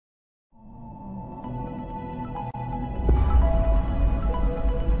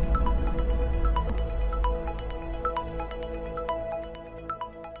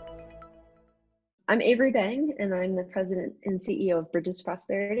I'm Avery Bang, and I'm the president and CEO of Bridges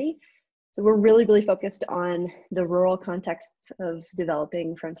Prosperity. So we're really focused on the rural contexts of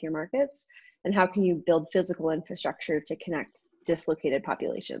developing frontier markets and how can you build physical infrastructure to connect dislocated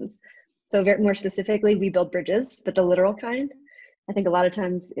populations. So more specifically, we build bridges, but the literal kind. I think a lot of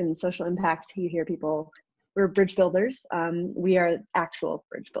times in social impact, you hear people, we're bridge builders. We are actual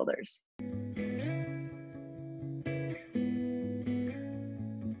bridge builders.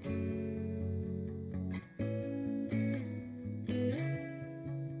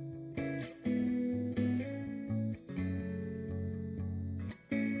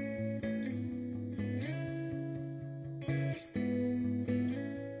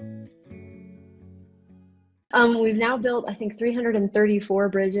 We've now built, I think, 334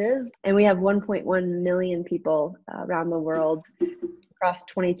 bridges, and we have 1.1 million people around the world across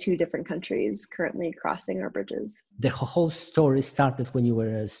 22 different countries currently crossing our bridges. The whole story started when you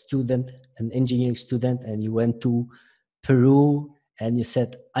were a student, an engineering student, and you went to Peru and you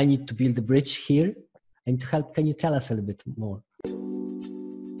said, I need to build a bridge here. And to help, can you tell us a little bit more?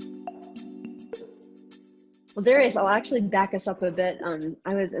 Well, Darius, I'll actually back us up a bit.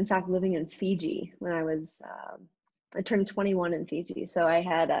 I was, in fact, living in Fiji when I turned 21 in Fiji. So I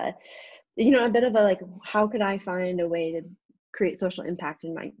had a bit of a how could I find a way to create social impact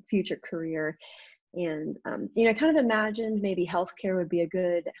in my future career? And, I kind of imagined maybe healthcare would be a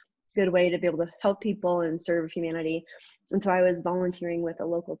good way to be able to help people and serve humanity. And so I was volunteering with a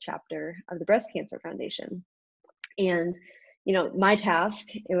local chapter of the Breast Cancer Foundation. And my task,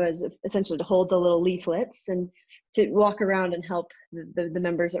 it was essentially to hold the little leaflets and to walk around and help the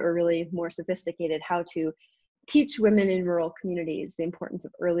members that were really more sophisticated how to teach women in rural communities the importance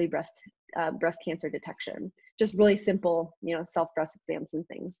of early breast cancer detection. Just really simple, self-breast exams and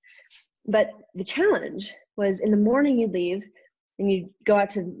things. But the challenge was in the morning you'd leave and you'd go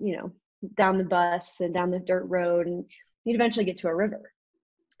out to, down the bus and down the dirt road, and you'd eventually get to a river.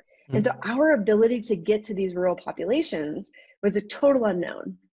 And so our ability to get to these rural populations was a total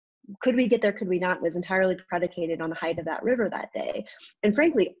unknown. Could we get there? Could we not? Was entirely predicated on the height of that river that day. And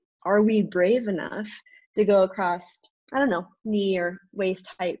frankly, are we brave enough to go across, knee or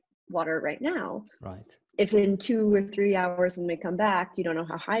waist height water right now? Right. If in 2 or 3 hours when we come back, you don't know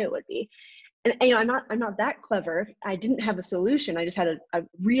how high it would be. And I'm not that clever. I didn't have a solution. I just had a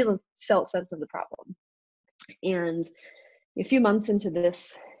real felt sense of the problem. And a few months into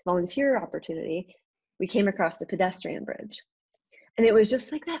this volunteer opportunity, we came across a pedestrian bridge. And it was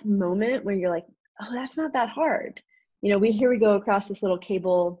just like that moment where you're like, oh, that's not that hard. Here we go across this little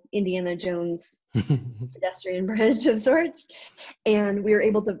cable Indiana Jones pedestrian bridge of sorts. And we were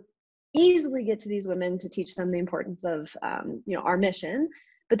able to easily get to these women to teach them the importance of, our mission.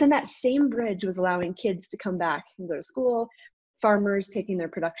 But then that same bridge was allowing kids to come back and go to school, farmers taking their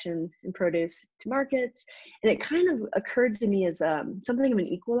production and produce to markets. And it kind of occurred to me as something of an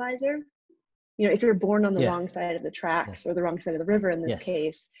equalizer. If you're born on the wrong side of the tracks or the wrong side of the river in this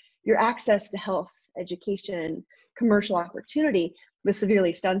case, your access to health, education, commercial opportunity was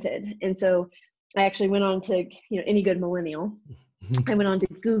severely stunted. And so I actually went on to, any good millennial, I went on to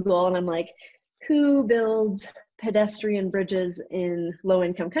Google and I'm like, who builds pedestrian bridges in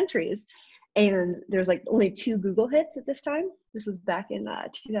low-income countries? And there's only 2 Google hits at this time. This was back in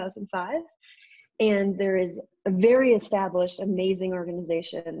 2005. And there is a very established, amazing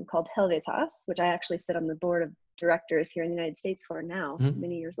organization called 𝗦𝗢𝗖𝗓, which I actually sit on the board of directors here in the United States for now,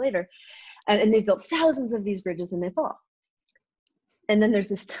 many years later. And they've built thousands of these bridges in Nepal. And then there's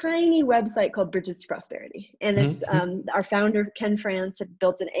this tiny website called Bridges to Prosperity. And it's our founder, Ken France, had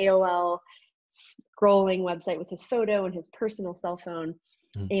built an AOL scrolling website with his photo and his personal cell phone.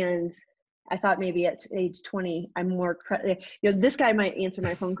 And I thought maybe at age 20, I'm more, this guy might answer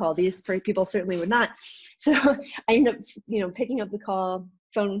my phone call. These people certainly would not. So I ended up, picking up the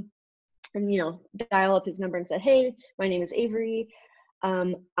phone and, dial up his number and said, hey, my name is Avery.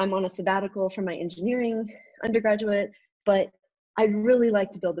 I'm on a sabbatical from my engineering undergraduate, but I'd really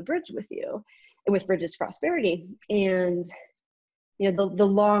like to build a bridge with you, with Bridges to Prosperity. And, the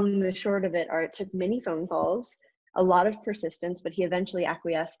long and the short of it it took many phone calls, a lot of persistence, but he eventually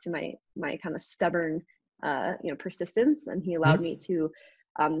acquiesced to my kind of stubborn, persistence. And he allowed me to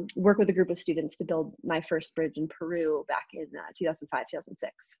work with a group of students to build my first bridge in Peru back in 2005,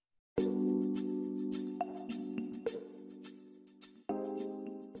 2006.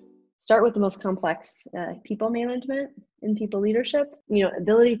 Start with the most complex people management and people leadership.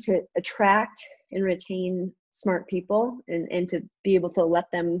 Ability to attract and retain smart people and to be able to let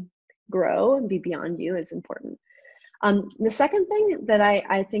them grow and be beyond you is important. The second thing that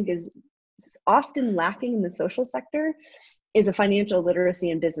I think is often lacking in the social sector is a financial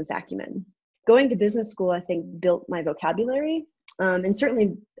literacy and business acumen. going to business school, I think, built my vocabulary, and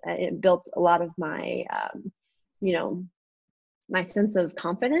certainly it built a lot of my, you know, my sense of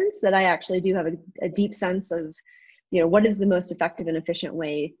confidence that I actually do have a deep sense of, you know, what is the most effective and efficient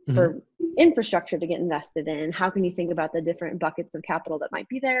way for infrastructure to get invested in? How can you think about the different buckets of capital that might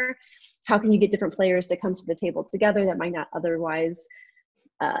be there? How can you get different players to come to the table together that might not otherwise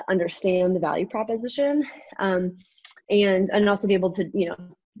understand the value proposition, and also be able to, you know,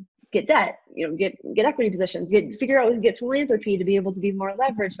 get debt, you know, get equity positions, figure out, get philanthropy to be able to be more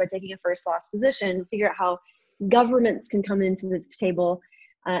leveraged by taking a first loss position, figure out how governments can come into the table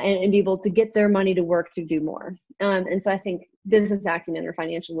and be able to get their money to work to do more. And so I think business acumen or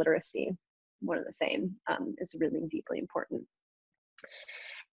financial literacy, one of the same, is really deeply important.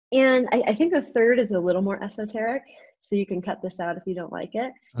 And I think the third is a little more esoteric, so you can cut this out if you don't like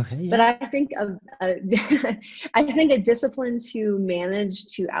it. Okay, yeah. But I think I think a discipline to manage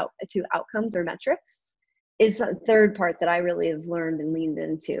to outcomes or metrics is a third part that I really have learned and leaned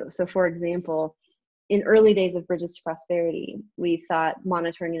into. So for example, in early days of Bridges to Prosperity, we thought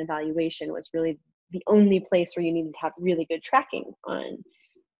monitoring and evaluation was really the only place where you needed to have really good tracking on,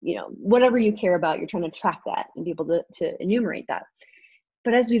 you know, whatever you care about, you're trying to track that and be able to enumerate that.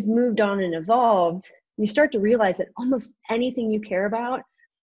 But as we've moved on and evolved, you start to realize that almost anything you care about,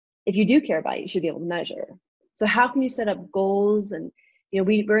 if you do care about it, you should be able to measure. So how can you set up goals? And, you know,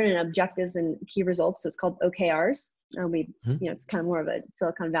 we're in objectives and key results. So it's called OKRs. You know, it's kind of more of a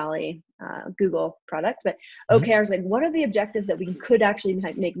Silicon Valley, Google product, but OKRs, like, what are the objectives that we could actually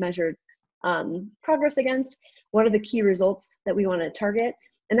make measured progress against? What are the key results that we want to target?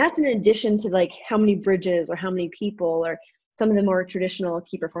 And that's in addition to like how many bridges or how many people or some of the more traditional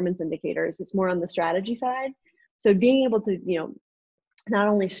key performance indicators. It's more on the strategy side. So being able to, you know, not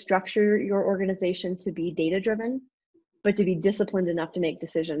only structure your organization to be data driven, but to be disciplined enough to make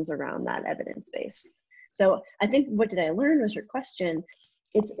decisions around that evidence base. So I think what did I learn was your question.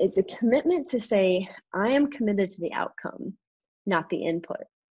 It's a commitment to say, I am committed to the outcome, not the input.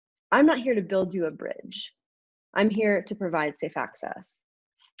 I'm not here to build you a bridge. I'm here to provide safe access.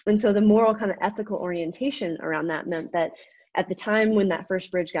 And so the moral kind of ethical orientation around that meant that at the time when that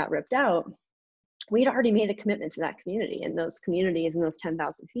first bridge got ripped out, we'd already made a commitment to that community and those communities and those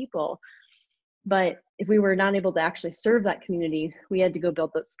 10,000 people. But if we were not able to actually serve that community, we had to go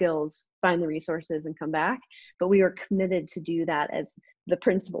build those skills, find the resources, and come back. But we were committed to do that as the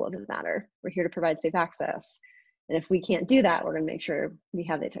principle of the matter. We're here to provide safe access. And if we can't do that, we're going to make sure we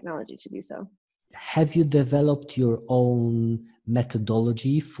have the technology to do so. Have you developed your own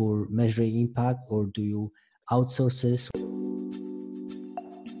methodology for measuring impact, or do you outsource this?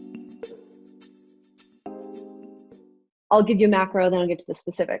 I'll give you a macro, then I'll get to the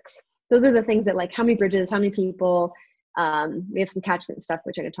specifics. Those are the things that, like, how many bridges, how many people, we have some catchment stuff,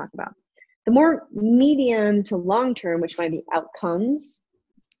 which I could talk about. The more medium to long term, which might be outcomes,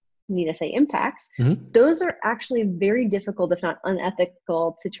 need to say impacts, those are actually very difficult, if not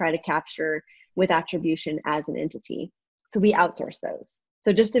unethical, to try to capture with attribution as an entity. So we outsource those.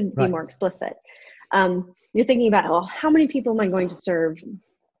 So just to be more explicit, you're thinking about, well, how many people am I going to serve?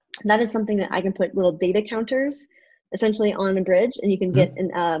 That is something that I can put little data counters essentially on a bridge, and you can get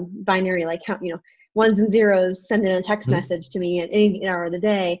an binary, like, count, you know, ones and zeros, send in a text message to me at any hour of the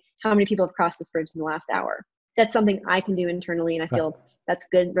day, how many people have crossed this bridge in the last hour. That's something I can do internally, and I feel that's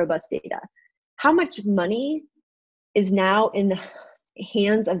good, robust data. How much money is now in the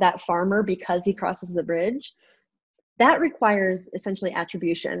hands of that farmer because he crosses the bridge? That requires essentially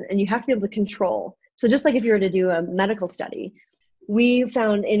attribution, and you have to be able to control. So just like if you were to do a medical study, we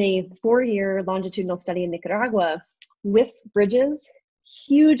found in a 4-year longitudinal study in Nicaragua with bridges,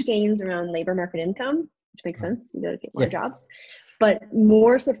 huge gains around labor market income, which makes sense, you gotta get more jobs, but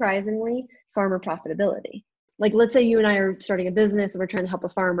more surprisingly, farmer profitability. Like, let's say you and I are starting a business and we're trying to help a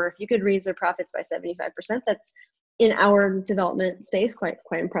farmer. If you could raise their profits by 75%, that's in our development space quite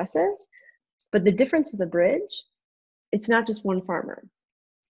impressive. But the difference with a bridge, it's not just one farmer.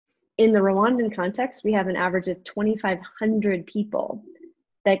 In the Rwandan context, we have an average of 2,500 people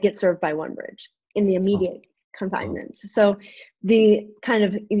that get served by one bridge in the immediate confinements. So the kind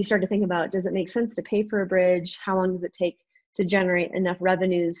of, if you start to think about, does it make sense to pay for a bridge? How long does it take to generate enough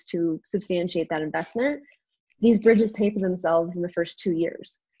revenues to substantiate that investment? These bridges pay for themselves in the first 2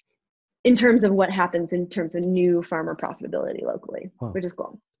 years in terms of what happens in terms of new farmer profitability locally, which is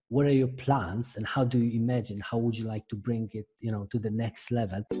cool. What are your plans, and how do you imagine, how would you like to bring it, you know, to the next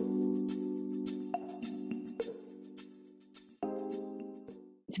level?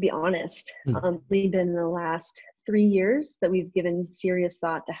 To be honest, we've been in the last 3 years that we've given serious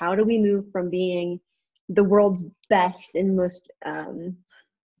thought to how do we move from being the world's best and most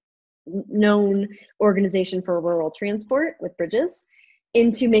known organization for rural transport with bridges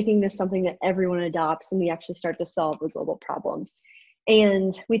into making this something that everyone adopts, and we actually start to solve the global problem.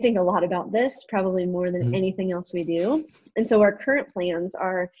 And we think a lot about this, probably more than anything else we do. And so our current plans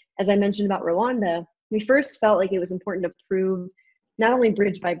are, as I mentioned about Rwanda, we first felt like it was important to prove not only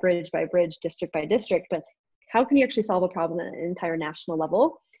bridge by bridge by bridge, district by district, but how can you actually solve a problem at an entire national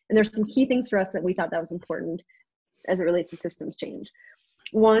level? And there's some key things for us that we thought that was important as it relates to systems change.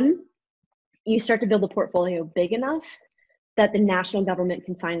 One, you start to build a portfolio big enough that the national government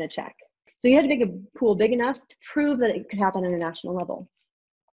can sign a check. So you had to make a pool big enough to prove that it could happen on a national level.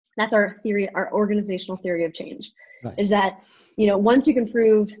 That's our theory, our organizational theory of change, right. Is that, you know, once you can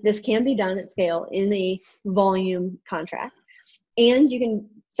prove this can be done at scale in a volume contract, and you can,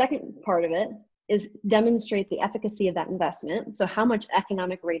 second part of it is demonstrate the efficacy of that investment. So how much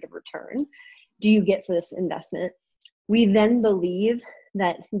economic rate of return do you get for this investment? We then believe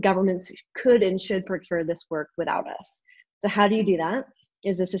that governments could and should procure this work without us. So how do you do that?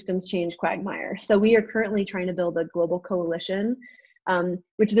 Is a systems change quagmire. So we are currently trying to build a global coalition,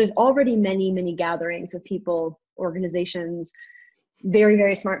 which there's already many, many gatherings of people, organizations, very,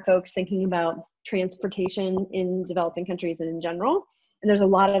 very smart folks thinking about transportation in developing countries and in general. And there's a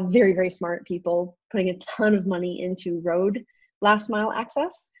lot of very, very smart people putting a ton of money into road last mile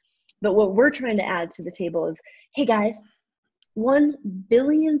access. But what we're trying to add to the table is, hey guys, 1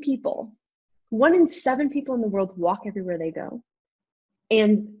 billion people, 1 in 7 people in the world walk everywhere they go.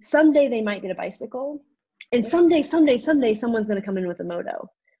 And someday they might get a bicycle. And someday, someone's going to come in with a moto.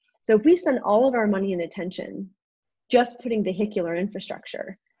 So if we spend all of our money and attention just putting vehicular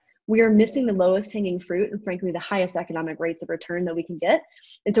infrastructure, we are missing the lowest hanging fruit and frankly, the highest economic rates of return that we can get.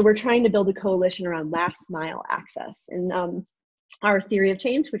 And so we're trying to build a coalition around last mile access. And our theory of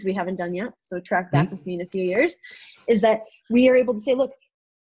change, which we haven't done yet, so track back with me in a few years, is that we are able to say, look,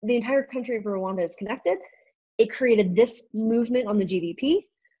 the entire country of Rwanda is connected. It created this movement on the GDP.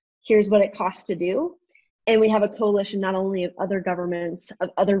 Here's what it costs to do. And we have a coalition not only of other governments, of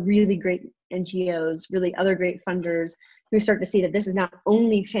other really great NGOs, really other great funders who start to see that this is not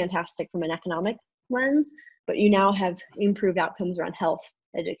only fantastic from an economic lens, but you now have improved outcomes around health,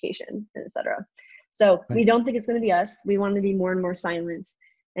 education, et cetera. So we don't think it's going to be us. We want to be more and more silent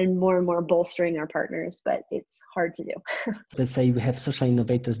and more bolstering our partners, but it's hard to do. Let's say we have social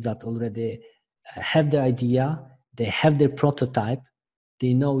innovators that already have the idea, they have their prototype,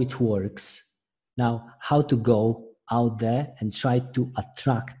 they know it works. Now, how to go out there and try to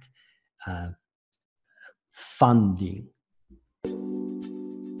attract funding?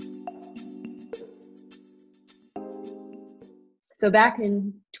 So back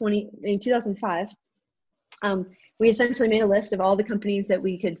in 2005, we essentially made a list of all the companies that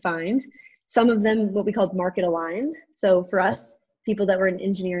we could find. Some of them, what we called market aligned. So for us, people that were in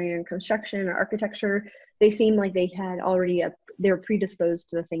engineering and construction or architecture, they seemed like they had already, they were predisposed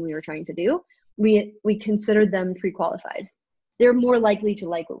to the thing we were trying to do. We considered them pre-qualified. They're more likely to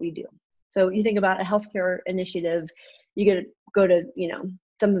like what we do. So you think about a healthcare initiative, you could go to, you know,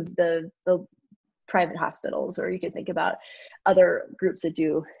 some of the private hospitals, or you could think about other groups that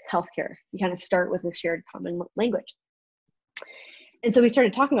do healthcare. You kind of start with a shared common language. And so we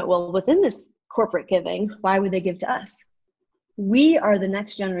started talking about, well, within this corporate giving, why would they give to us? We are the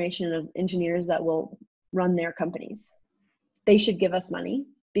next generation of engineers that will run their companies. They should give us money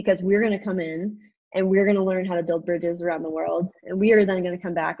because we're going to come in and we're going to learn how to build bridges around the world. And we are then going to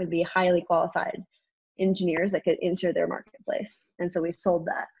come back and be highly qualified engineers that could enter their marketplace. And so we sold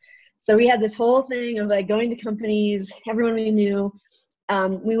that. So we had this whole thing of like going to companies, everyone we knew,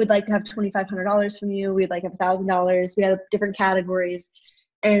 we would like to have $2,500 from you. We'd like $1,000. We had different categories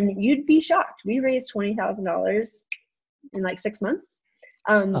and you'd be shocked. We raised $20,000 in like 6 months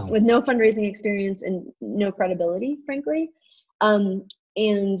with no fundraising experience and no credibility, frankly.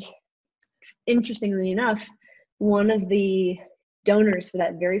 And interestingly enough, one of the donors for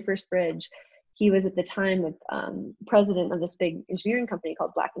that very first bridge, he was at the time the president of this big engineering company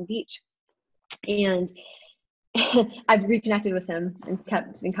called Black & Veatch. And I've reconnected with him and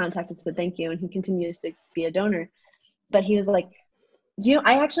kept in contact and said thank you. And he continues to be a donor. But he was like, you know,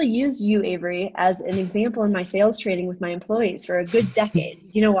 I actually used you, Avery, as an example in my sales training with my employees for a good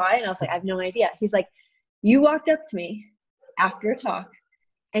decade. Do you know why? And I was like, I have no idea. He's like, you walked up to me after a talk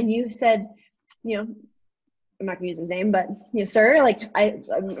and you said, you know, I'm not gonna use his name, but, you know, sir, like,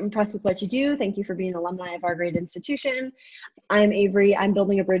 I'm impressed with what you do. Thank you for being an alumni of our great institution. I'm Avery. I'm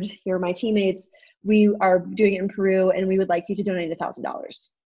building a bridge here. My teammates, we are doing it in Peru and we would like you to donate $1,000.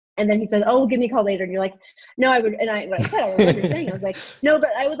 And then he said, oh, give me a call later. And you're like, no, I would. And what I said, I remember you're saying, I was like, no, but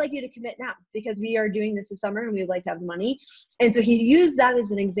I would like you to commit now because we are doing this summer and we would like to have the money. And so he used that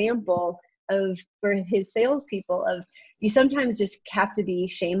as an example of for his salespeople of you sometimes just have to be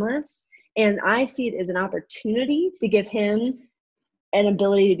shameless. And I see it as an opportunity to give him an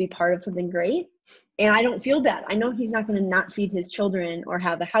ability to be part of something great. And I don't feel bad. I know he's not going to not feed his children or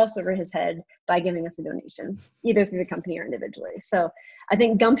have a house over his head by giving us a donation, either through the company or individually. So I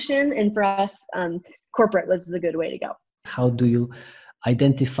think gumption, and for us, corporate was the good way to go. How do you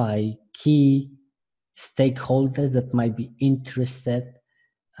identify key stakeholders that might be interested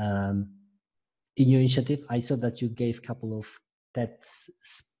in your initiative? I saw that you gave a couple of TED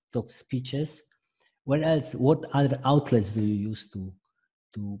Talk speeches. Where else? What other outlets do you use to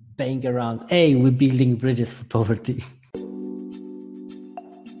bang around, hey, we're building bridges for poverty?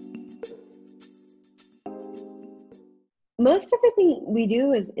 Most everything we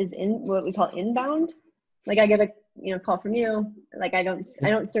do is in what we call inbound. Like I get a call from you. Like I don't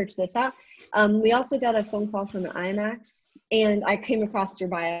search this out. We also got a phone call from an IMAX, and I came across your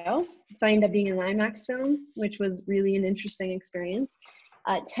bio, so I ended up being in an IMAX film, which was really an interesting experience.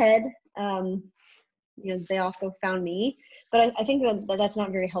 TED, they also found me. But I think that's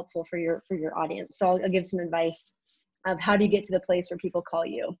not very helpful for your audience. So I'll give some advice of how do you get to the place where people call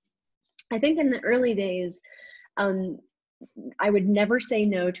you. I think in the early days, I would never say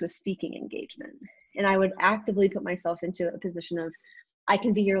no to a speaking engagement. And I would actively put myself into a position of, I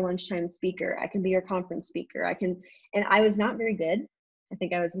can be your lunchtime speaker. I can be your conference speaker. And I was not very good. I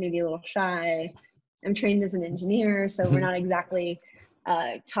think I was maybe a little shy. I'm trained as an engineer, so we're not exactly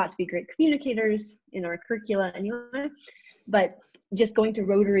taught to be great communicators in our curricula anyway. But just going to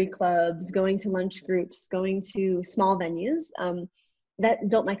Rotary clubs, going to lunch groups, going to small venues, that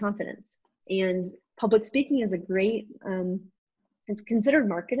built my confidence. And public speaking is a great, it's considered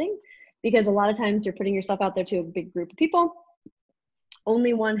marketing because a lot of times you're putting yourself out there to a big group of people.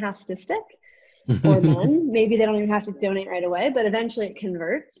 Only one has to stick, or none. Maybe they don't even have to donate right away, but eventually it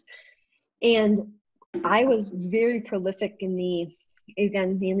converts. And I was very prolific in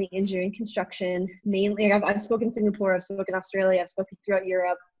mainly engineering, construction, mainly, I've spoken in Singapore, I've spoken in Australia, I've spoken throughout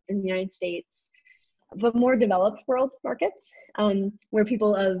Europe, in the United States, but more developed world markets, where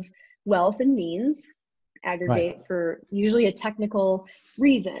people of wealth and means aggregate for usually a technical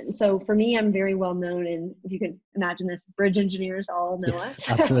reason. So for me, I'm very well known, and if you can imagine this, bridge engineers all know us.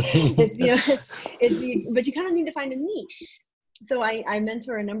 Absolutely. But you kind of need to find a niche. So I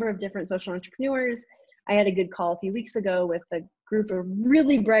mentor a number of different social entrepreneurs. I had a good call a few weeks ago with a group of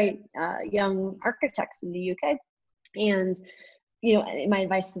really bright young architects in the UK. And, my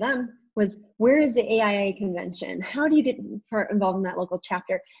advice to them was, where is the AIA convention? How do you get involved in that local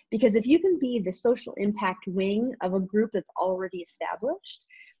chapter? Because if you can be the social impact wing of a group that's already established,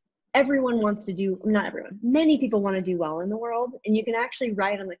 everyone wants to do, not everyone, many people want to do well in the world. And you can actually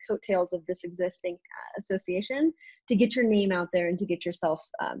ride on the coattails of this existing association to get your name out there and to get yourself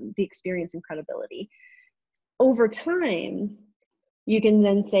the experience and credibility. Over time, you can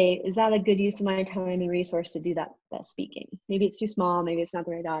then say, is that a good use of my time and resource to do that speaking? Maybe it's too small, maybe it's not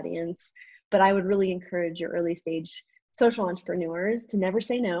the right audience, but I would really encourage your early stage social entrepreneurs to never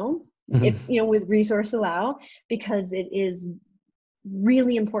say no, if, with resource allow, because it is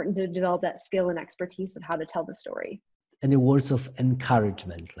really important to develop that skill and expertise of how to tell the story. Any words of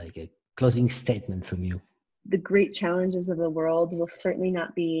encouragement, like a closing statement from you? The great challenges of the world will certainly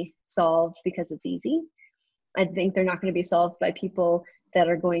not be solved because it's easy. I think they're not going to be solved by people that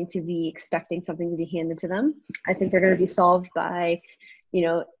are going to be expecting something to be handed to them. I think they're going to be solved by,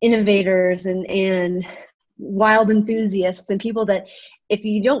 innovators and wild enthusiasts and people that, if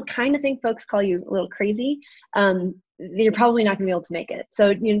you don't kind of think folks call you a little crazy, you're probably not going to be able to make it.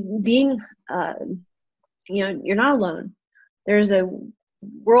 So being, you're not alone. There's a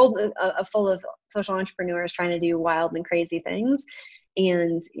world full of social entrepreneurs trying to do wild and crazy things.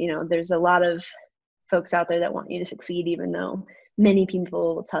 And, there's a lot of folks out there that want you to succeed, even though many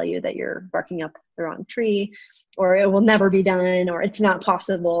people will tell you that you're barking up the wrong tree, or it will never be done, or it's not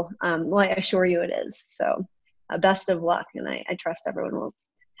possible. Well, I assure you it is. So best of luck. And I trust everyone will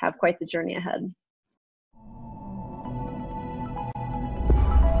have quite the journey ahead.